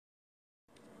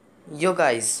Yo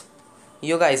guys,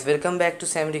 welcome back to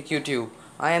Sam Rick YouTube.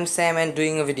 I am Sam and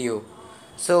doing a video.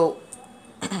 So,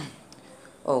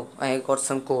 oh, I got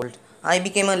some cold. I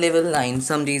became a level 9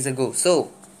 some days ago.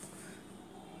 So,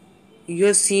 you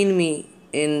have seen me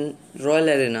in Royal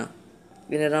Arena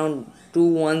in around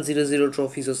 2100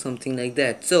 trophies or something like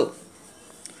that. So,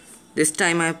 this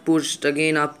time I pushed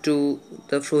again up to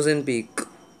the Frozen Peak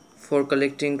for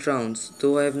collecting crowns,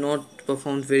 though I have not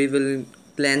performed very well in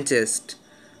clan chest.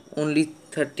 Only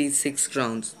 36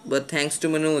 crowns. But thanks to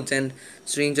Manoj and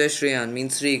Srinjoy Shreyan,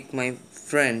 means Rick, my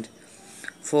friend,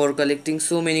 for collecting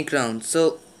so many crowns.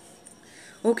 So,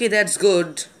 okay, that's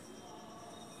good.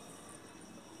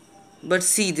 But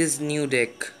see this new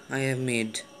deck I have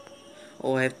made.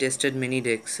 Oh, I have tested many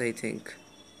decks, I think.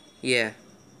 Yeah.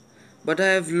 But I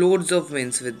have loads of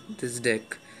wins with this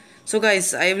deck. So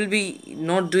guys, I will be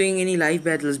not doing any live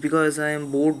battles because I am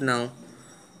bored now.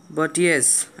 But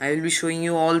yes, I will be showing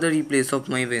you all the replays of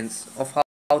my wins of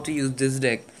how to use this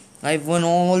deck. I've won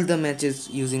all the matches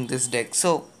using this deck.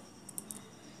 So,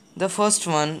 the first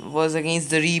one was against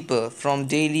the Reaper from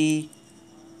daily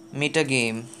meta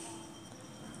game.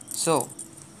 So,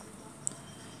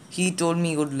 he told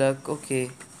me good luck. Okay,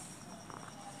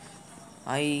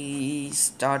 I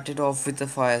started off with the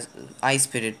fire ice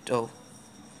spirit. Oh,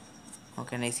 how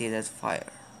can I say that's fire?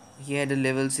 He had a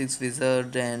level 6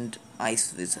 wizard and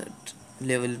ice wizard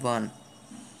level 1.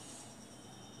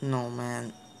 No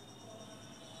man.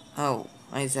 Oh,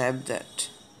 I zapped that.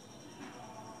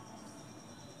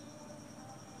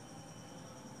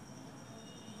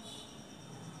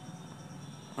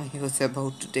 I was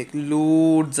about to take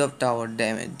loads of tower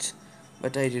damage,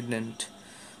 but I didn't.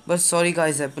 But sorry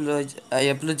guys, I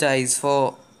apologize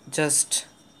for just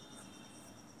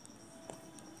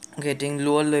getting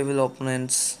lower level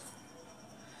opponents.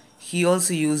 He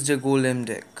also used a golem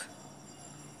deck.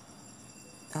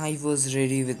 I was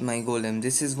ready with my golem.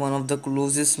 This is one of the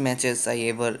closest matches I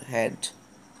ever had.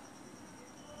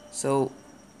 So,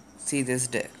 see this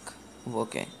deck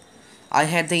working. I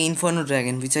had the Inferno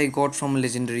Dragon which I got from a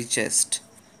legendary chest.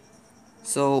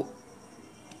 So,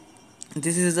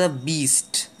 this is a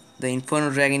beast. The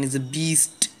Inferno Dragon is a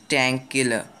beast tank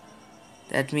killer.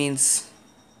 That means...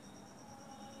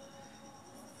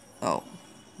 oh,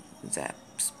 zap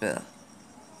spell.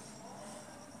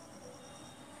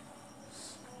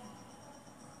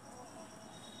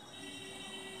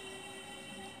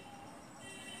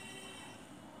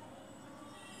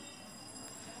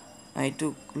 I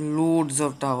took loads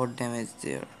of tower damage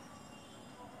there.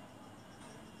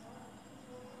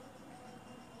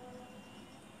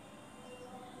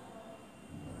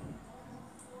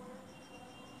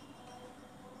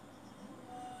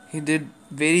 He did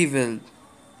very well,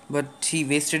 but he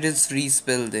wasted his free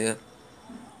spell there.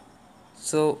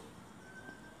 So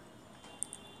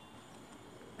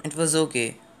it was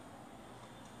okay.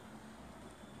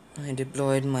 I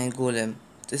deployed my golem.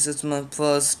 This is my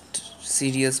first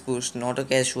serious push, not a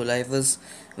casual. I was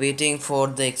waiting for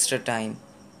the extra time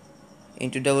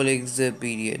into double exit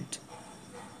period.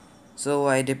 So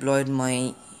I deployed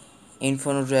my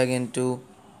Inferno Dragon to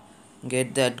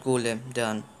get that golem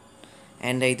done.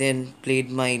 And I then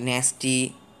played my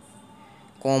nasty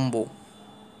combo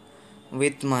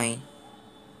with my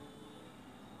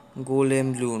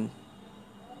Golem Baloon.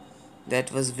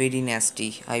 That was very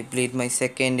nasty. I played my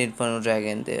second Inferno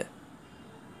Dragon there.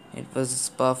 It was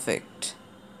perfect.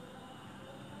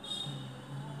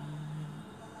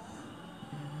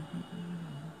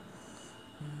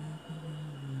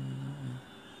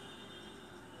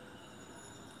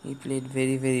 He played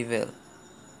very well.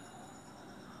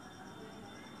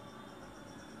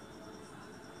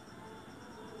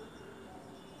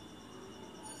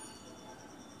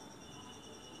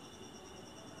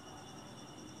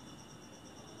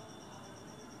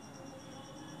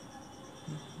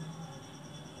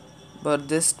 But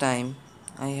this time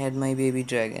I had my baby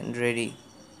dragon ready.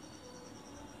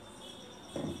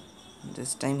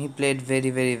 This time he played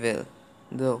very well.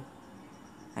 Though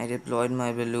I deployed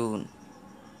my balloon.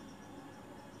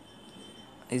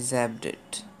 I zapped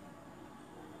it.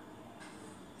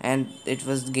 And it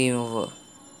was game over.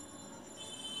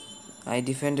 I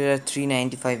defended at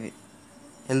 395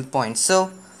 health points.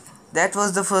 So that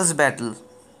was the first battle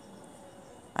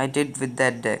I did with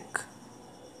that deck.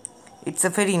 It's a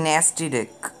very nasty deck.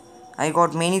 I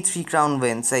got many 3 crown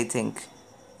wins, I think.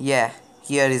 Yeah,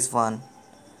 here is one.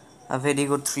 A very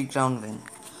good 3 crown win.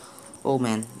 Oh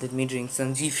man, let me drink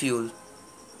some G Fuel.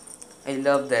 I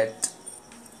love that.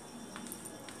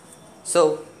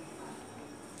 So,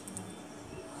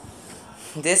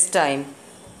 this time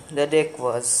the deck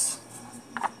was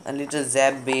a little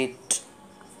zap bait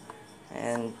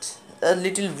and a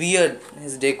little weird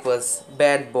his deck was.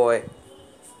 Bad boy.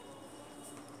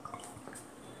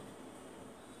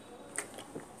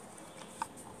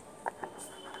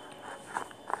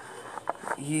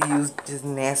 He used his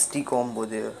nasty combo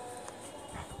there.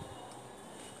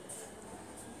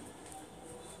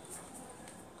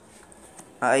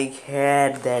 I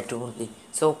had that only.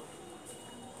 So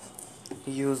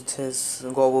he used his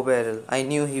gobo barrel. I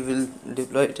knew he will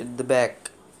deploy it at the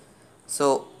back.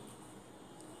 So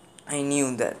I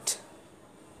knew that.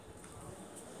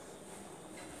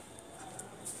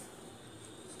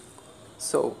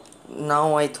 So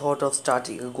now I thought of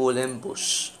starting a golem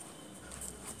push.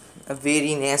 A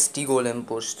very nasty golem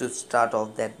push to start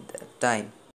off that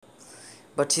time.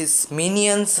 But his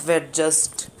minions were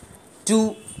just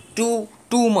too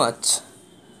much.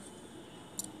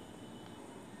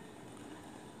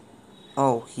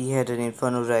 Oh, he had an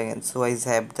Inferno Dragon, so I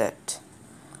zapped that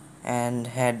and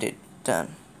had it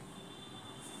done.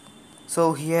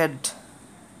 So he had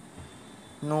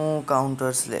no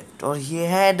counters left, or he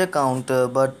had a counter,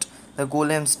 but the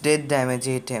golem's death damage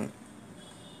hit him,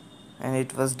 and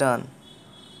it was done.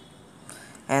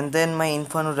 And then my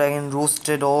Inferno Dragon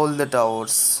roasted all the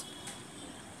towers.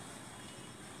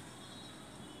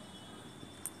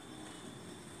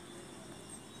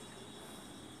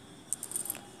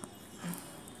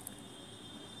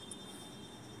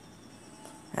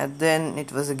 And then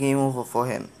it was a game over for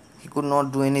him. He could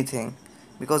not do anything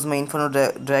because my Inferno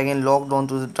Dragon locked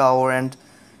onto the tower and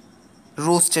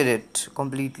roasted it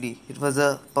completely. It was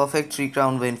a perfect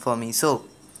 3-crown win for me. So,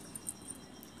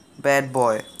 bad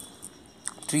boy,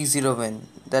 3-0 win.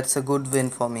 That's a good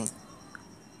win for me.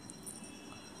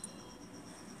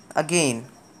 Again,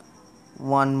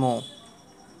 one more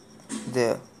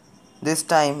there. This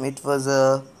time it was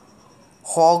a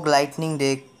Hog Lightning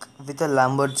deck with a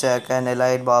Lumberjack and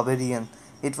Allied Barbarian.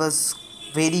 It was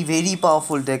very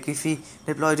powerful deck. If he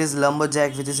deployed his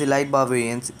Lumberjack with his Allied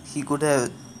Barbarians, he could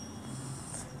have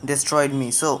destroyed me.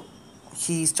 So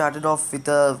he started off with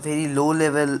a very low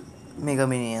level Mega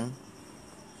Minion,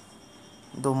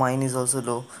 though mine is also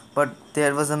low, but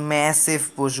there was a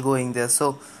massive push going there,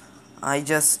 so I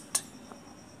just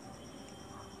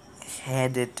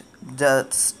had it,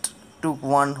 just took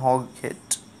one hog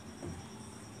hit.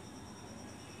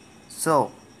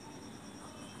 So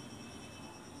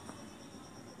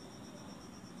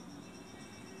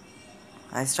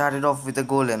I started off with a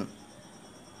golem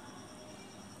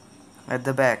at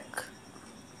the back,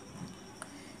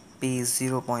 base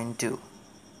 0.2,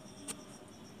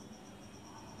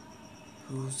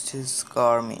 used his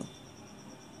army.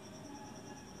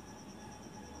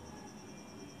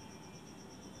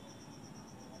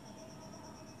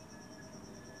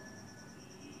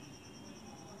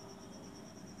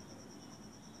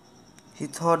 He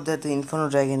thought that the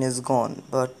Inferno Dragon is gone,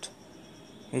 but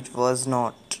it was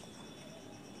not.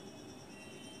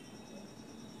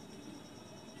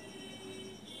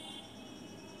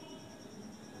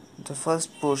 The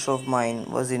first push of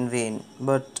mine was in vain,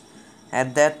 but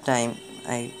at that time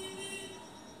I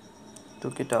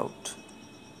took it out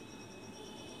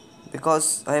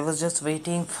because I was just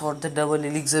waiting for the double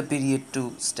elixir period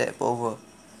to step over.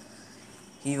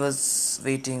 He was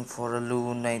waiting for a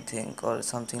loon, I think, or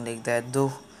something like that,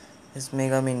 though his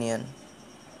Mega Minion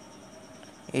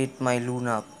ate my loon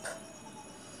up.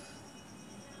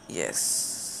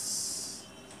 Yes,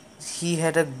 he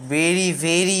had a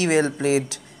very well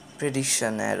played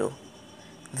prediction arrow.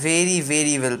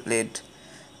 Very well played.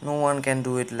 No one can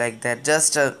do it like that.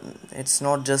 It's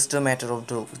not just a matter of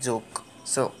joke.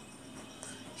 So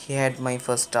he had my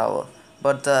first tower,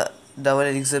 but the double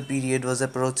elixir period was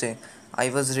approaching. I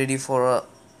was ready for a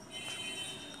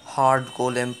hard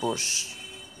golem push.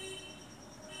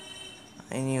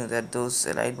 I knew that those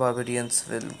elite barbarians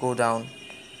will go down.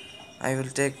 I will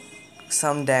take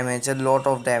some damage, a lot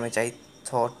of damage I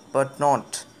thought, but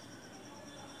not.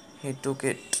 He took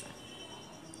it.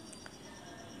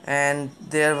 And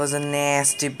there was a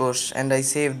nasty push, and I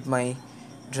saved my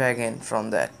dragon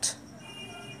from that.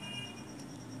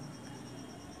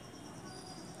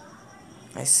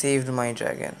 I saved my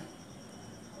dragon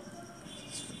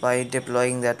by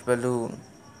deploying that balloon.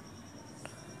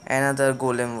 Another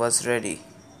golem was ready.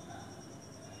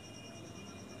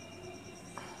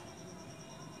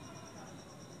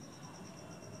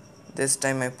 This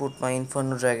time I put my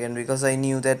Inferno Dragon because I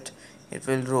knew that it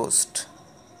will roast.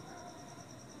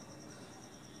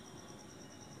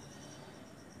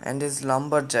 And his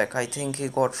Lumberjack, I think he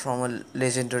got from a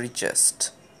legendary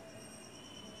chest.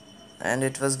 And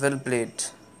it was well played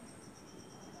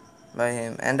by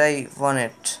him. And I won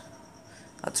it.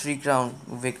 A 3-crown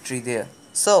victory there.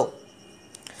 So,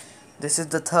 This is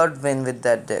the third win with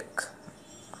that deck.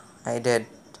 I did.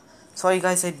 Sorry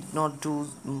guys, I did not do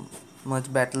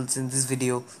much battles in this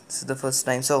video. This is the first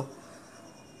time. So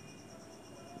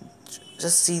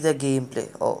just see the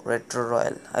gameplay. Oh, Retro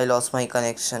Royal. I lost my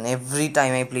connection every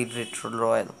time I played Retro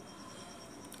Royal.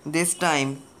 This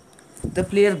time the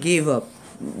player gave up,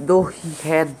 though he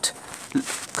had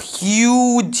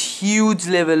huge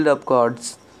leveled up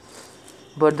cards.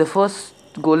 But the first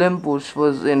golem push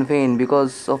was in vain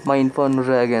because of my Inferno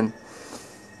Dragon.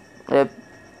 I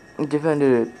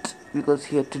defended it because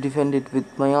he had to defend it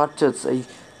with my archers. I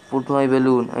put my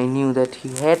balloon. I knew that he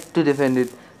had to defend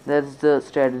it. That's the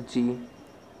strategy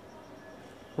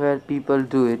where people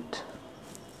do it.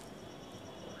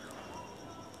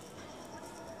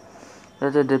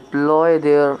 That they deploy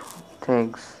their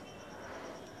things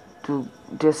to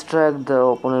distract the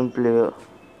opponent player.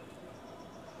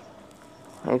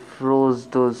 I froze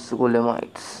those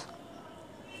golemites.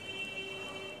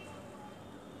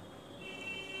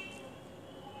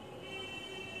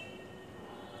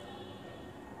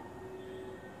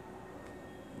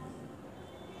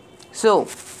 So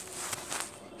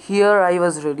here I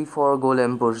was ready for a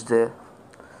golem push there,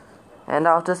 and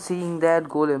after seeing that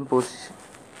golem push,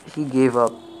 he gave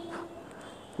up.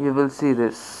 You will see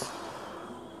this.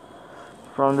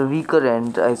 From the weaker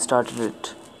end I started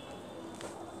it.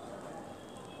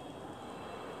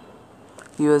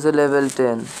 He was a level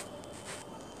 10.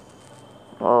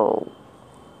 Oh.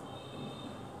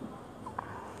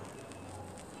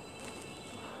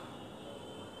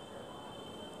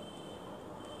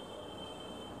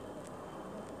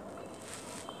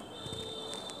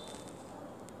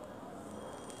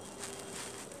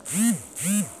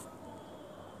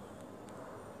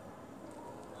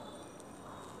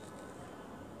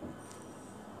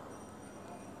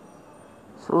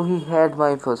 So he had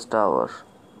my first tower.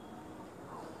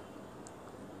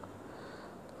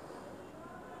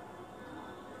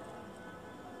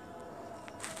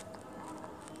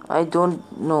 I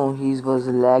don't know he was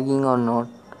lagging or not,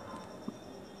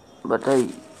 but I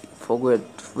forgot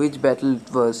which battle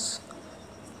it was.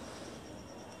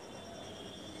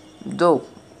 Though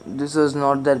this was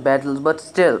not that battle, but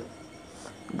still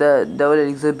the double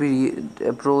elixir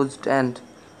approached and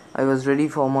I was ready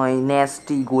for my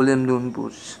nasty Golem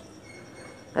push.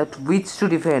 At which to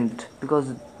defend,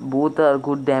 because both are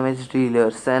good damage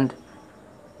dealers and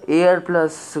air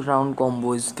plus ground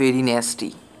combo is very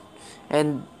nasty.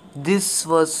 And this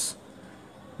was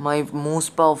my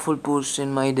most powerful push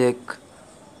in my deck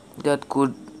that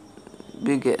could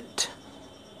be get.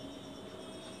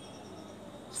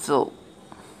 So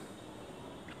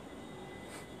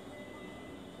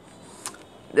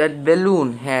that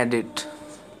balloon had it.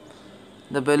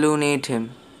 The balloon ate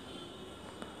him.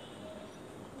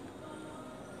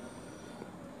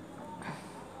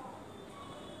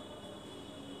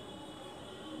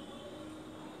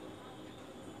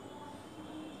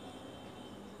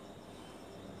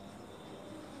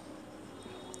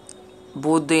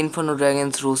 Both the Inferno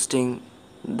Dragons roasting,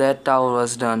 that tower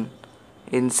was done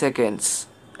in seconds.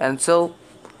 And so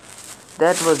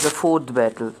that was the fourth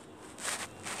battle.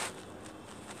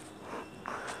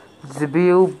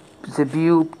 Zebub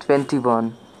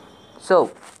 21.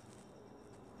 So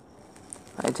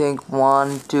I think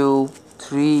 1, 2,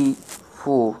 3,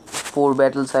 4. 4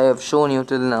 battles I have shown you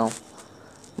till now.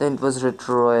 Then it was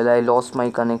Retro Royal. I lost my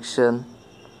connection.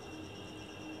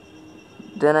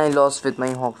 Then I lost with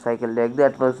my Hawk Cycle deck.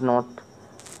 That was not.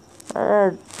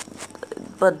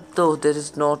 But though there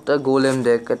is not a golem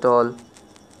deck at all.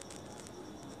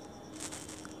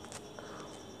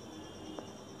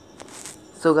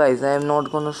 So guys, I am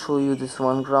not gonna show you this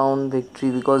 1 crown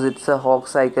victory because it's a Hawk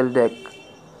Cycle deck.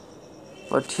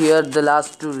 But here the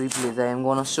last 2 replays I am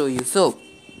gonna show you. So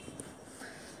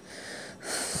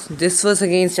this was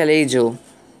against Alejo.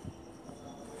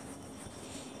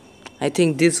 I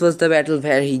think this was the battle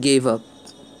where he gave up.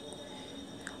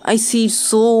 I see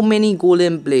so many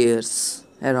golem players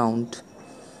around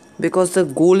because the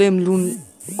golem loon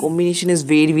combination is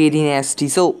very nasty.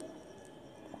 So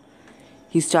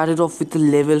he started off with a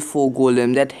level 4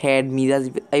 golem that had me.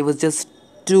 I was just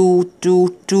too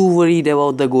worried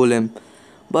about the golem,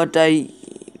 but I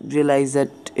realized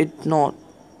that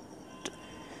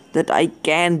I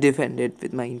can defend it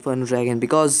with my Inferno Dragon,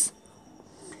 because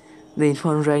the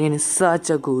Inferno Dragon is such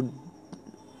a good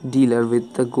dealer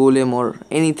with the golem or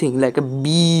anything, like a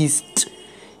beast.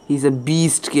 He's a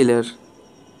beast killer.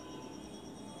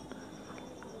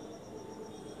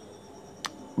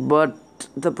 But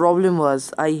the problem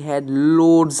was I had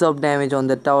loads of damage on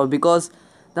the tower because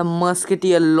the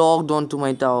musketeer locked onto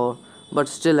my tower, but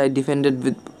still I defended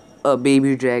with a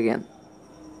baby dragon.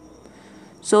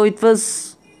 So it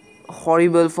was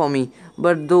horrible for me.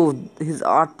 But though his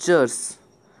archers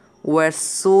were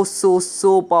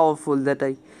so powerful that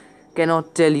I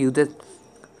cannot tell you that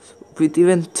with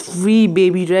even 3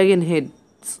 baby dragon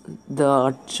hits, the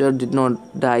archer did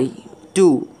not die.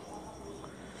 2.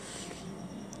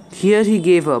 Here he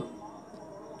gave up.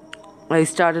 I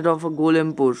started off a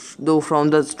golem push, though from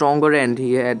the stronger end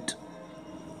he had.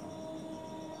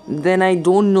 Then I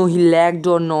don't know he lagged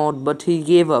or not, but he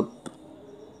gave up.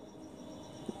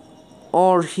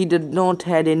 Or he did not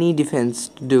had any defense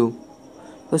to do.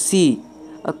 So see,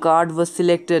 a card was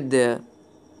selected there.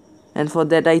 And for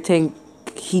that I think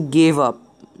he gave up.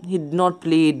 He did not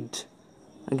played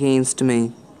against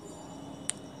me.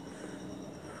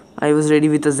 I was ready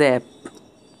with a zap.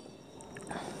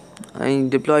 I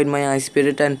deployed my Ice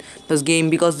Spirit and was game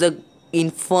because the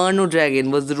Inferno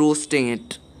Dragon was roasting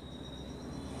it.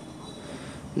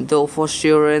 Though for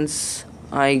assurance,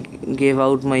 I gave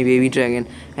out my baby dragon,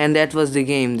 and that was the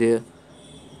game there.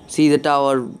 See, the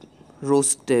tower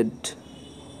roasted.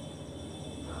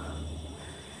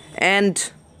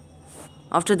 And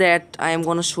after that, I am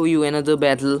gonna show you another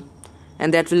battle,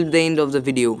 and that will be the end of the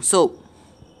video. So,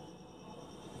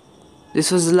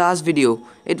 this was the last video.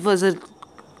 It was a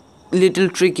little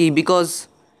tricky because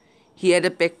he had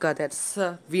a P.E.K.K.A. that's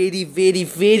a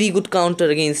very good counter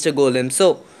against a golem.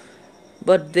 So,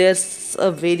 but there's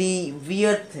a very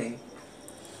weird thing.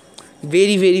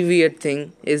 Very weird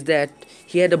thing is that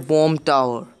he had a bomb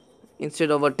tower instead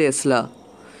of a Tesla,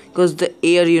 because the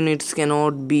air units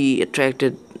cannot be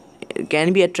attracted,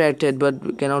 can be attracted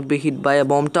but cannot be hit by a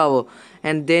bomb tower.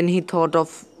 And then he thought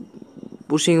of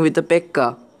pushing with a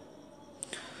P.E.K.K.A.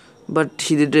 but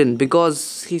he didn't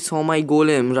because he saw my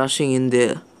golem rushing in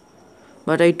there.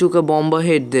 But I took a bomber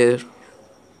hit there.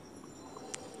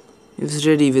 He was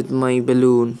ready with my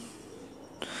balloon.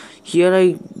 Here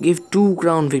I give 2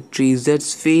 crown victories.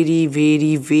 That's very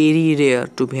rare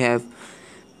to have,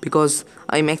 because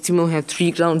I maximum have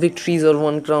 3 crown victories or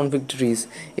 1 crown victories.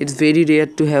 It's very rare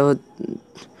to have a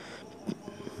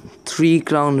 3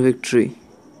 crown victory.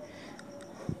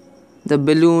 The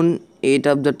balloon ate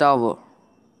up the tower.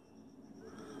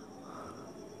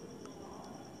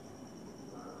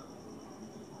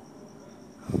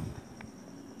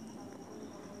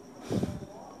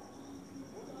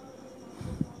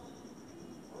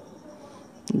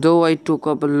 Though I took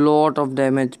up a lot of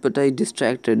damage, but I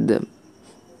distracted them.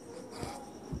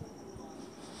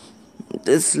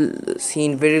 This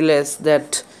scene very less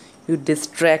that you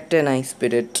distract an Ice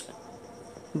Spirit.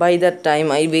 By that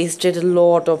time I wasted a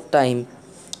lot of time,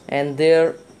 and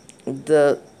there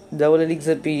the double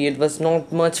elixir period was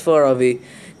not much far away,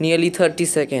 nearly 30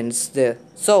 seconds there.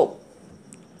 So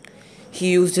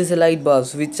he used his elite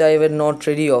buffs, which I were not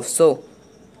ready of. So,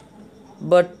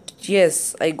 but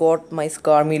yes, I got my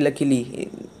Skarmy luckily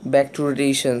back to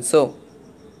rotation. So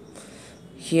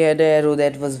he had an arrow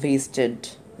that was wasted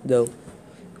though,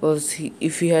 because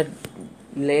if he had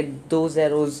let those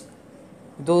arrows,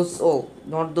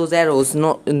 not those arrows,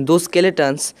 not in those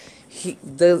skeletons,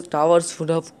 the towers would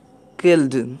have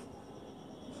killed him.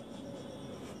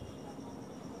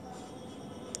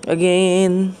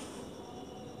 Again.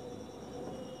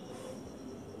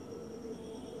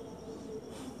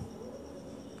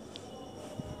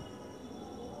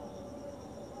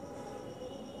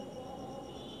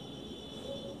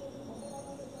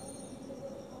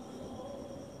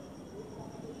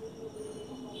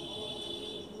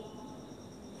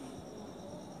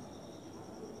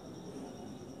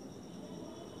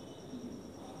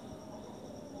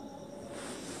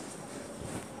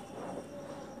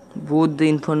 Both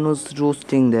the Infernos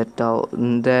roasting that tower,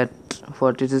 that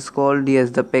what it is called, yes,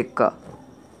 the P.E.K.K.A.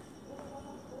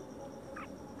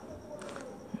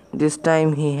 This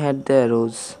time he had the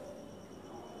arrows,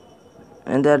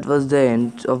 and that was the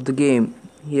end of the game.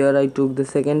 Here I took the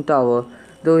second tower,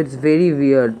 though it's very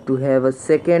weird to have a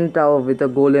second tower with a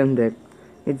golem deck.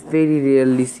 It's very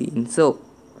rarely seen. So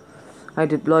I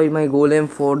deployed my golem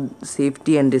for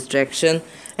safety and distraction,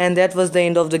 and that was the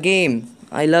end of the game.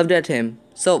 I loved at him.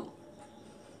 So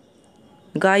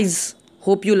guys,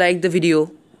 hope you liked the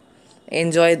video,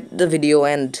 enjoyed the video,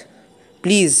 and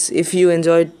please, if you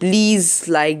enjoyed, please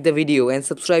like the video and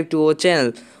subscribe to our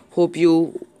channel. Hope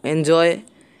you enjoy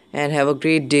and have a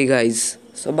great day, guys.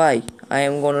 So bye, I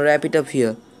am gonna wrap it up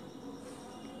here.